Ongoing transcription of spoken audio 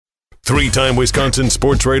Three-time Wisconsin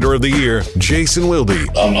Sports Writer of the Year, Jason Wilde.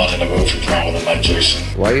 I'm not in the mood for drama tonight, Jason.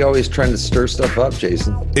 Why are you always trying to stir stuff up,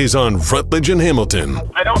 Jason? Is on Rutledge and Hamilton.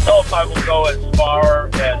 I don't know if I will go as far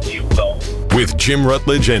as you will. With Jim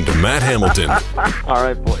Rutledge and Matt Hamilton. All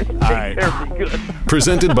right, boys. Take care. Be good.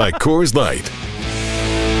 Presented by Coors Light.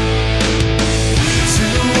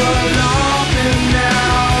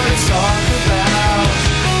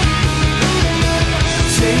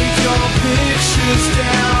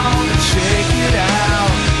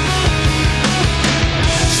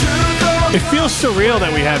 It feels surreal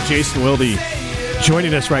that we have Jason Wilde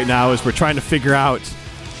joining us right now as we're trying to figure out.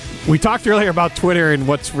 We talked earlier about Twitter and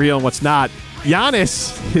what's real and what's not.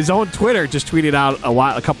 Giannis, his own Twitter, just tweeted out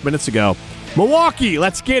a couple minutes ago, Milwaukee,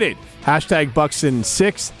 let's get it. Hashtag Bucks in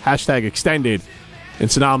 6, hashtag extended. And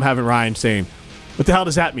so now I'm having Ryan saying, what the hell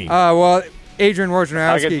does that mean? Well, Adrian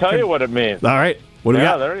Wojnarowski. I can tell you what it means. All right. What do we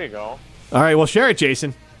got? There you go. All right, well, share it,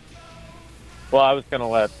 Jason. Well, I was going to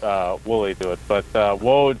let Wooly do it, but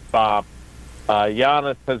Woj, Bob,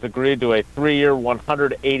 Giannis has agreed to a 3-year,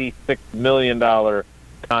 $186 million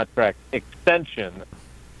contract extension,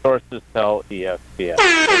 sources tell ESPN.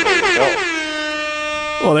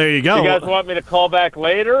 Well, there you go. You guys want me to call back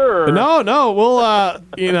later? Or? No.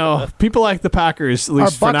 We'll, people like the Packers, at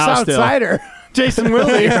least for now outsider. still. Jason Wilde,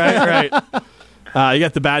 right. You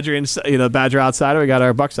got the Badger outsider. We got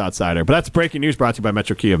our Bucks outsider. But that's breaking news brought to you by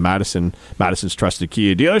Metro Kia of Madison, Madison's trusted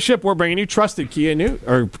Kia dealership. We're bringing you trusted Kia news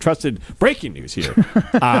or trusted breaking news here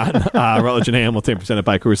on Rutledge and Hamilton, presented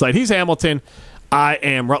by Coors Light. He's Hamilton. I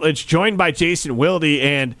am Rutledge, joined by Jason Wilde.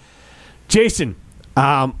 And Jason,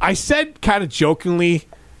 I said kind of jokingly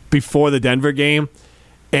before the Denver game,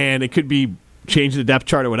 and it could be changing the depth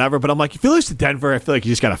chart or whatever. But I'm like, if you lose to Denver, I feel like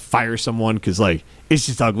you just got to fire someone because it's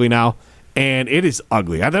just ugly now. And it is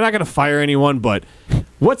ugly. They're not going to fire anyone, but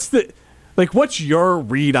what's your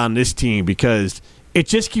read on this team? Because it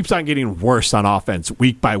just keeps on getting worse on offense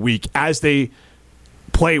week by week as they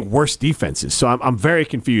play worse defenses. So I'm very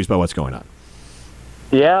confused by what's going on.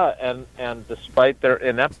 Yeah, and despite their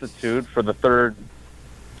ineptitude for the third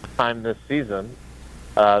time this season,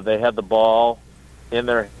 they had the ball in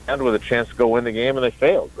their hand with a chance to go win the game, and they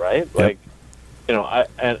failed, right? Yep.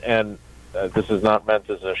 This is not meant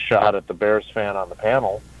as a shot at the Bears fan on the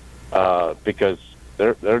panel, because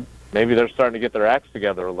maybe they're starting to get their acts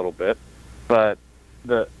together a little bit. But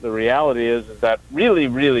the reality is that really,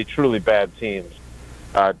 really, truly bad teams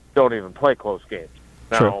don't even play close games.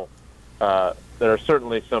 Now, there are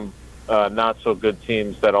certainly some not so good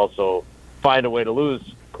teams that also find a way to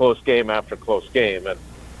lose close game after close game. And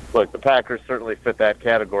look, the Packers certainly fit that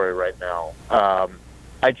category right now.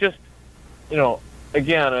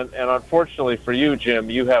 Again, and unfortunately for you, Jim,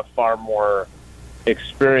 you have far more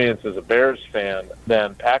experience as a Bears fan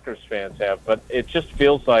than Packers fans have, but it just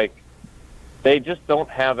feels like they just don't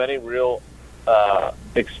have any real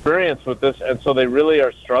experience with this, and so they really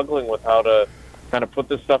are struggling with how to kind of put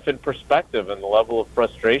this stuff in perspective and the level of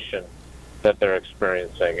frustration that they're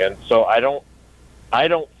experiencing. And so I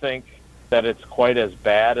don't think that it's quite as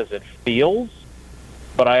bad as it feels,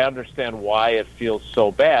 but I understand why it feels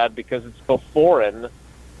so bad because it's so foreign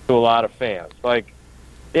to a lot of fans.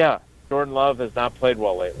 Jordan Love has not played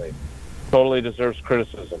well lately. Totally deserves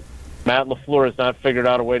criticism. Matt LaFleur has not figured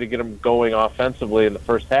out a way to get him going offensively in the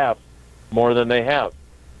first half more than they have.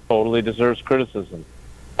 Totally deserves criticism.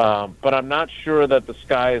 But I'm not sure that the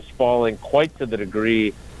sky is falling quite to the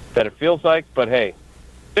degree that it feels like. But, hey,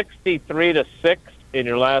 63-6 in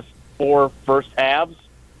your last 4 first halves,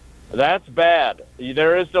 that's bad.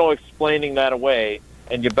 There is no explaining that away,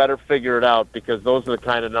 and you better figure it out because those are the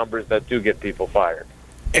kind of numbers that do get people fired.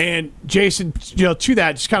 And Jason, to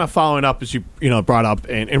that, just kind of following up as you brought up,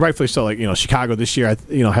 and rightfully so. Chicago this year,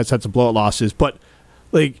 has had some blowout losses, but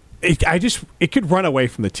it could run away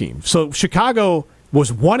from the team. So Chicago was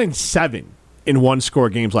 1-7 in one-score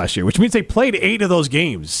games last year, which means they played 8 of those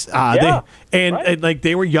games.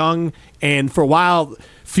 They were young, and for a while,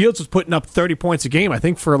 Fields was putting up 30 points a game. I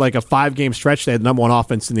think for a 5-game stretch, they had the number one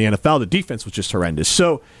offense in the NFL. The defense was just horrendous.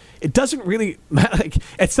 So it doesn't really matter.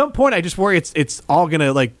 At some point, I just worry it's all going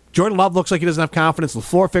to, Jordan Love looks like he doesn't have confidence.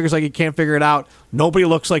 LaFleur figures like he can't figure it out. Nobody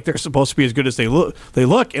looks like they're supposed to be as good as they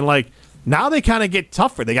look. And, now they kind of get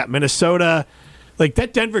tougher. They got Minnesota.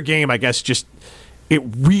 That Denver game, I guess, just it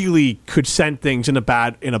really could send things in a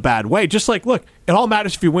bad way. Just look, it all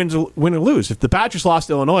matters if you win or lose. If the Badgers lost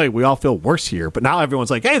to Illinois, we all feel worse here. But now everyone's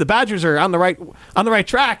like, hey, the Badgers are on the right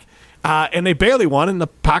track, and they barely won, and the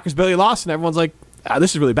Packers barely lost, and everyone's like,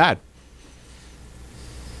 this is really bad.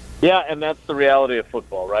 Yeah, and that's the reality of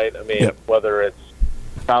football, right? I mean, Whether it's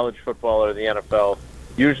college football or the NFL,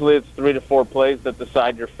 usually it's 3 to 4 plays that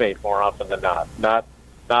decide your fate more often than not. Not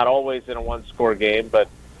always in a one-score game, but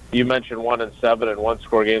you mentioned 1-7 in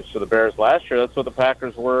one-score games for the Bears last year. That's what the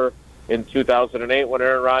Packers were in 2008 when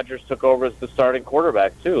Aaron Rodgers took over as the starting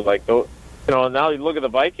quarterback too. Now you look at the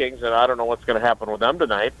Vikings, and I don't know what's going to happen with them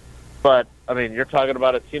tonight, but I mean, you're talking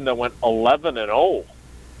about a team that went 11-0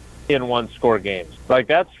 in one-score games.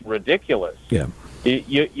 That's ridiculous. Yeah.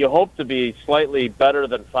 You hope to be slightly better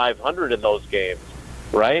than 500 in those games,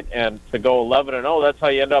 right? And to go 11-0, that's how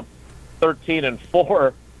you end up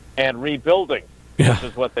 13-4 and rebuilding, which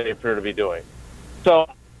is what they appear to be doing. So,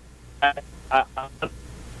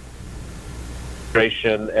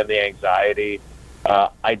 frustration and the anxiety.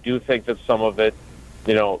 I do think that some of it,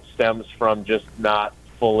 stems from just not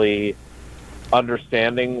fully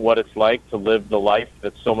understanding what it's like to live the life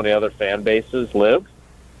that so many other fan bases live.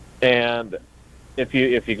 And if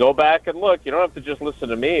you go back and look, you don't have to just listen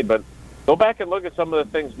to me, but go back and look at some of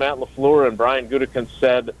the things Matt LaFleur and Brian Gutekunst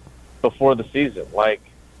said before the season.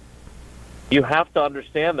 You have to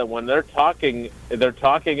understand that when they're talking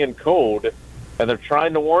in code, and they're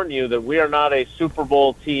trying to warn you that we are not a Super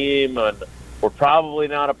Bowl team, and we're probably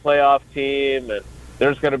not a playoff team, and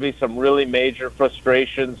there's going to be some really major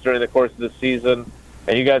frustrations during the course of the season,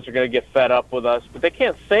 and you guys are going to get fed up with us. But they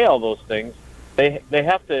can't say all those things. They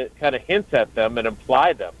have to kind of hint at them and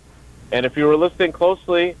imply them. And if you were listening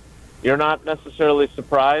closely, you're not necessarily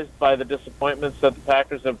surprised by the disappointments that the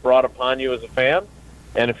Packers have brought upon you as a fan.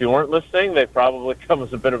 And if you weren't listening, they probably come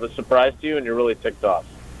as a bit of a surprise to you, and you're really ticked off.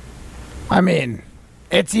 I mean,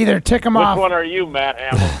 it's either tick them off. Which one are you, Matt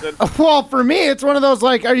Hamilton? Well, for me, it's one of those,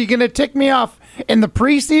 are you going to tick me off in the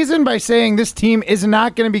preseason by saying this team is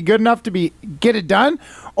not going to be good enough to get it done?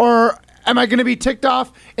 Or am I going to be ticked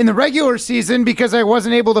off in the regular season because I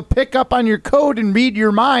wasn't able to pick up on your code and read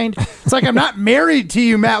your mind? It's I'm not married to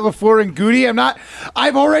you, Matt LaFleur and Goody.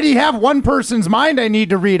 I've already have one person's mind I need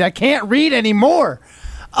to read. I can't read anymore.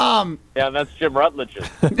 That's Jim Rutledge's.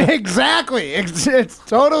 Exactly. It's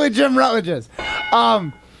totally Jim Rutledge's.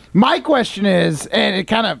 My question is, and it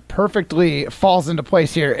kind of perfectly falls into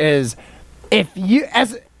place here, is if you,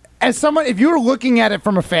 as someone, if you were looking at it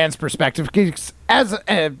from a fan's perspective, as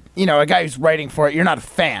a guy who's writing for it, you're not a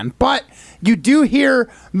fan, but you do hear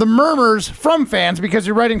the murmurs from fans because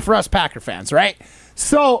you're writing for us Packer fans, right?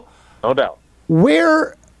 So, no doubt.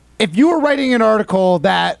 If you were writing an article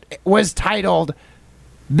that was titled,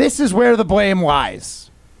 "This is where the blame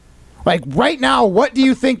lies," right now, what do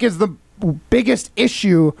you think is the biggest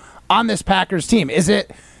issue on this Packers team? Is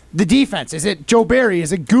it the defense? Is it Joe Barry?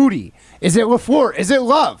 Is it Goody? Is it LaFleur? Is it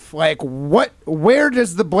Love? Where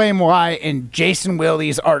does the blame lie in Jason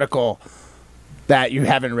Wilde's article that you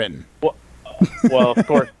haven't written? Well, of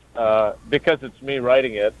course, because it's me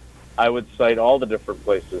writing it, I would cite all the different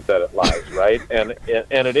places that it lies, right? And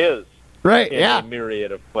it is right, in a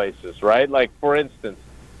myriad of places, right? For instance,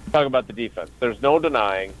 talk about the defense. There's no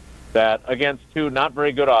denying that against two not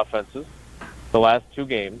very good offenses, the last two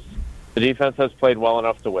games, the defense has played well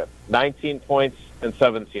enough to win. 19 points and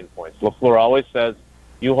 17 points. LaFleur always says,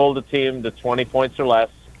 you hold a team to 20 points or less,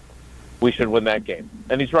 we should win that game.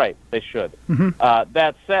 And he's right. They should. Mm-hmm.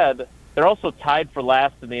 That said, they're also tied for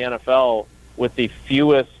last in the NFL with the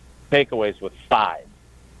fewest takeaways with 5.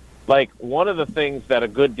 One of the things that a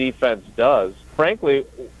good defense does, frankly,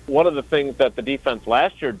 one of the things that the defense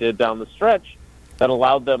last year did down the stretch that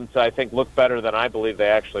allowed them to, I think, look better than I believe they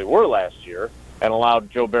actually were last year and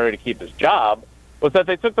allowed Joe Barry to keep his job, was that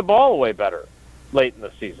they took the ball away better late in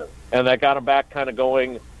the season. And that got them back kind of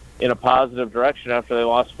going in a positive direction after they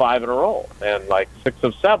lost 5 in a row and 6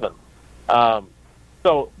 of 7.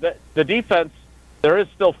 So the defense, there is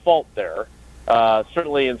still fault there.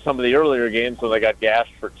 Certainly in some of the earlier games when they got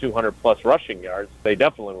gashed for 200-plus rushing yards, they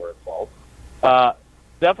definitely were at fault.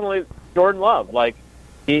 Definitely Jordan Love.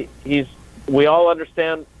 We all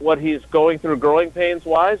understand what he's going through growing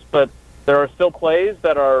pains-wise, but there are still plays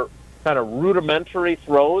that are kind of rudimentary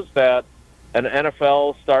throws that an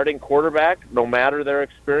NFL starting quarterback, no matter their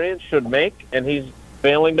experience, should make, and he's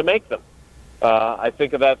failing to make them. I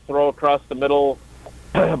think of that throw across the middle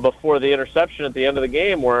before the interception at the end of the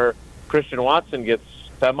game where Christian Watson gets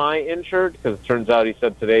semi-injured because it turns out he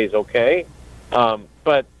said today he's okay.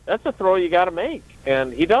 But that's a throw you got to make,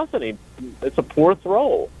 and he doesn't. It's a poor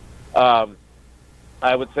throw.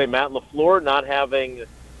 I would say Matt LaFleur not having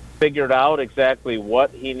figured out exactly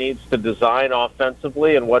what he needs to design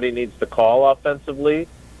offensively and what he needs to call offensively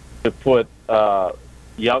to put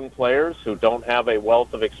young players who don't have a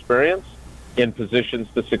wealth of experience in positions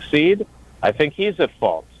to succeed. I think he's at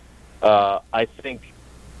fault. I think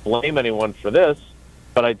blame anyone for this,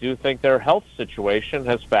 but I do think their health situation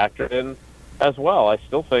has factored in as well. I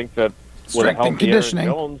still think that with a Strength and healthy Aaron conditioning.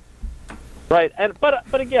 Jones, right? And but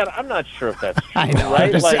again, I'm not sure if that's true. I know.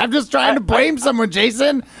 Right? I'm just trying to blame someone,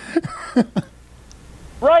 Jason.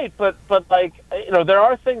 Right, but like, there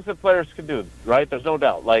are things that players can do, right? There's no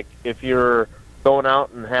doubt. Like if you're going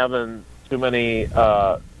out and having too many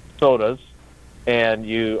sodas and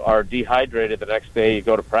you are dehydrated the next day you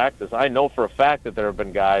go to practice, I know for a fact that there have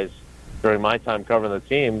been guys during my time covering the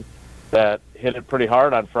team that hit it pretty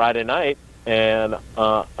hard on Friday night and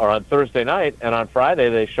or on Thursday night, and on Friday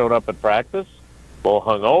they showed up at practice a little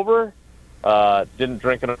hungover, didn't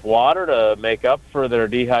drink enough water to make up for their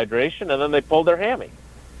dehydration, and then they pulled their hammy.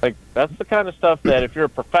 Like, that's the kind of stuff that if you're a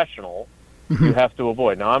professional, you have to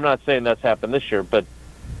avoid. Now, I'm not saying that's happened this year, but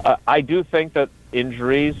I do think that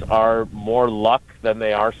injuries are more luck than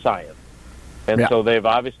they are science. And so they've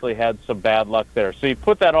obviously had some bad luck there. So you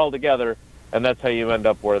put that all together, and that's how you end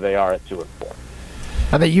up where they are at 2-4.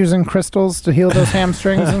 Are they using crystals to heal those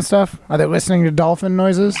hamstrings and stuff? Are they listening to dolphin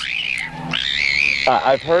noises?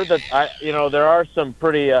 I've heard that, there are some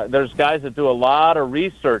pretty, there's guys that do a lot of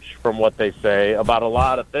research from what they say about a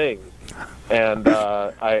lot of things. And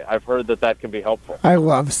I've heard that can be helpful. I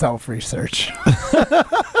love self-research.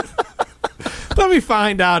 Let me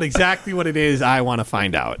find out exactly what it is I want to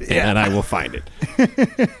find out, and I will find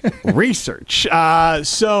it. Research.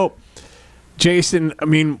 So, Jason, I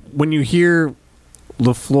mean, when you hear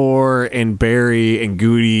LaFleur and Barry and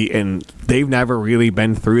Goody, and they've never really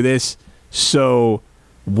been through this, so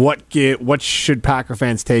what should Packer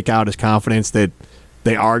fans take out as confidence that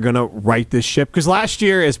they are going to right this ship? Because last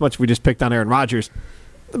year, as much as we just picked on Aaron Rodgers,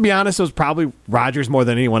 to be honest, it was probably Rodgers more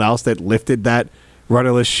than anyone else that lifted that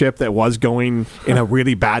rudderless ship that was going in a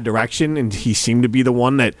really bad direction, and he seemed to be the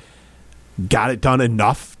one that got it done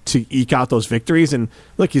enough to eke out those victories. And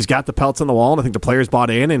look, he's got the pelts on the wall, and I think the players bought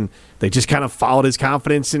in, and they just kind of followed his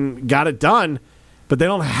confidence and got it done. But they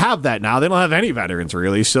don't have that now. They don't have any veterans,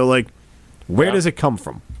 really. So, like, where does it come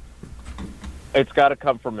from? It's got to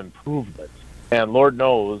come from improvement. And Lord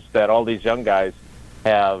knows that all these young guys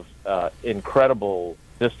have incredible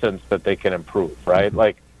distance that they can improve, right?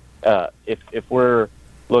 Like, if we're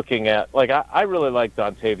looking at, like, I really like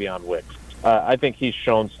Dontavion Wicks. I think he's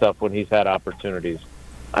shown stuff when he's had opportunities.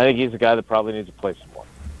 I think he's a guy that probably needs to play some more,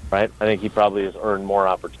 right? I think he probably has earned more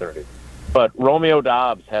opportunities. But Romeo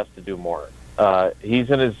Doubs has to do more. He's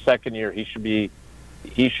in his second year. He should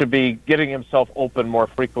be getting himself open more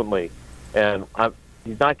frequently, and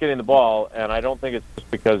he's not getting the ball. And I don't think it's just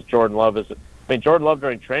because Jordan Love is. I mean, Jordan Love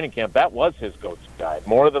during training camp, that was his go-to guy,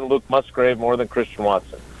 more than Luke Musgrave, more than Christian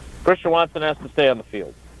Watson. Christian Watson has to stay on the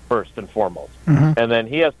field first and foremost, and then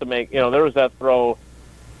he has to make. There was that throw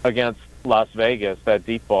against Las Vegas, that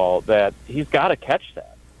deep ball, that he's got to catch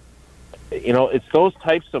that. It's those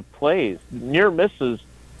types of plays. Near misses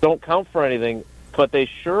don't count for anything, but they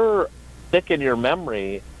sure stick in your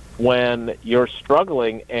memory when you're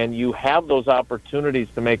struggling and you have those opportunities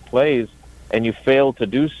to make plays and you fail to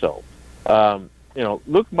do so.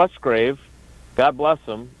 Luke Musgrave, God bless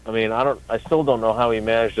him. I mean, I still don't know how he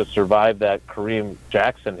managed to survive that Kareem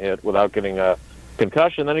Jackson hit without getting a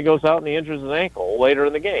concussion. Then he goes out and he injures his ankle later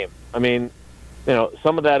in the game. I mean,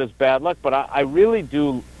 some of that is bad luck, but I really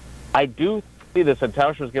do. I do see this, and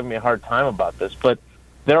Tausch was giving me a hard time about this, but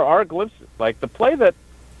there are glimpses. Like the play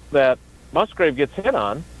that Musgrave gets hit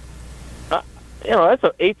on, that's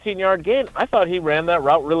an 18-yard gain. I thought he ran that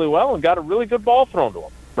route really well and got a really good ball thrown to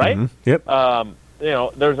him, right? Mm-hmm.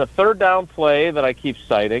 Yep. There's a third down play that I keep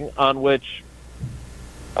citing on which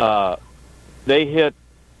they hit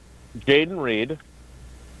Jaden Reed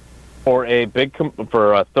for a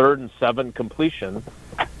for a 3rd and 7 completion,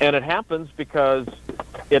 and it happens because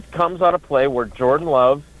it comes on a play where Jordan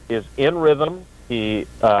Love is in rhythm. He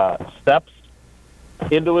steps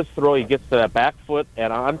into his throw. He gets to that back foot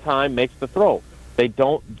and on time makes the throw. They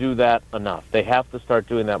don't do that enough. They have to start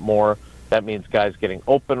doing that more. That means guys getting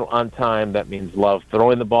open on time. That means Love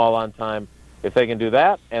throwing the ball on time. If they can do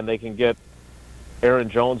that and they can get Aaron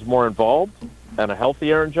Jones more involved and a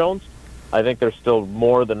healthy Aaron Jones, I think there's still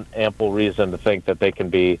more than ample reason to think that they can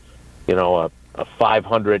be, a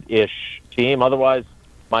 500-ish team. Otherwise,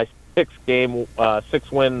 my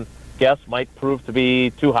 6-win guess might prove to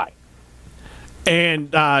be too high.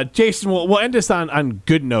 And Jason, we'll end this on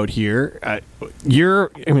good note here. You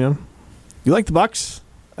like the Bucks?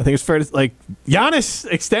 I think it's fair to like Giannis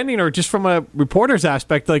extending, or just from a reporter's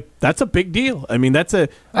aspect, like that's a big deal. I mean, that's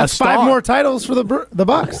that's star. 5 more titles for the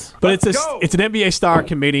Bucks. But it's an NBA star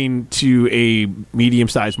committing to a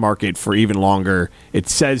medium-sized market for even longer. It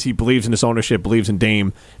says he believes in this ownership, believes in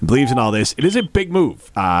Dame, and believes in all this. It is a big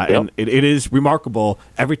move, and it is remarkable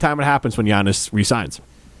every time it happens when Giannis resigns.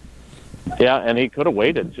 Yeah, and he could have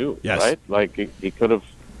waited too, Yes. right? Like he could have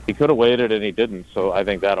waited and he didn't. So I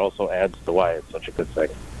think that also adds to why it's such a good thing.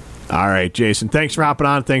 All right, Jason. Thanks for hopping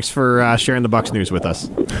on. Thanks for sharing the Bucs news with us.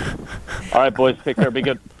 All right, boys. Take care. Be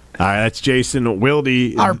good. All right, that's Jason Wilde,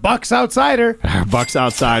 Our Bucs outsider. our Bucs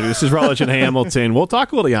outsider. This is Rutledge and Hamilton. We'll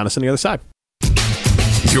talk a little Giannis on the other side.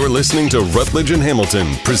 You're listening to Rutledge and Hamilton,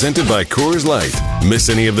 presented by Coors Light. Miss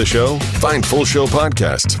any of the show? Find full show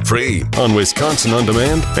podcasts free on Wisconsin On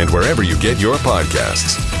Demand and wherever you get your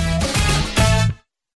podcasts.